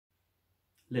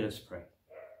Let us pray.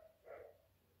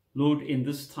 Lord, in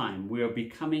this time we are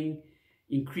becoming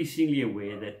increasingly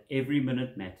aware that every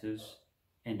minute matters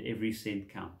and every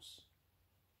cent counts.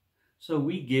 So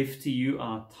we give to you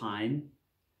our time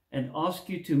and ask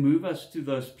you to move us to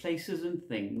those places and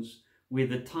things where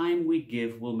the time we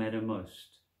give will matter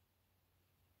most.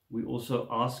 We also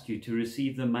ask you to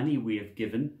receive the money we have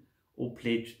given or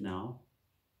pledged now.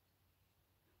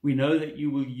 We know that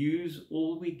you will use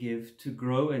all we give to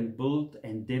grow and build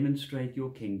and demonstrate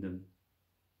your kingdom.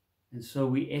 And so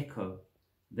we echo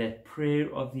that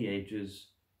prayer of the ages,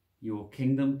 your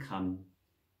kingdom come,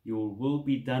 your will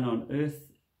be done on earth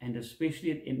and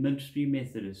especially at Ministry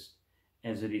Methodist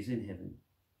as it is in heaven.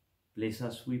 Bless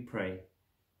us, we pray.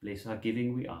 Bless our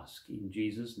giving, we ask. In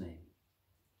Jesus' name,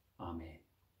 amen.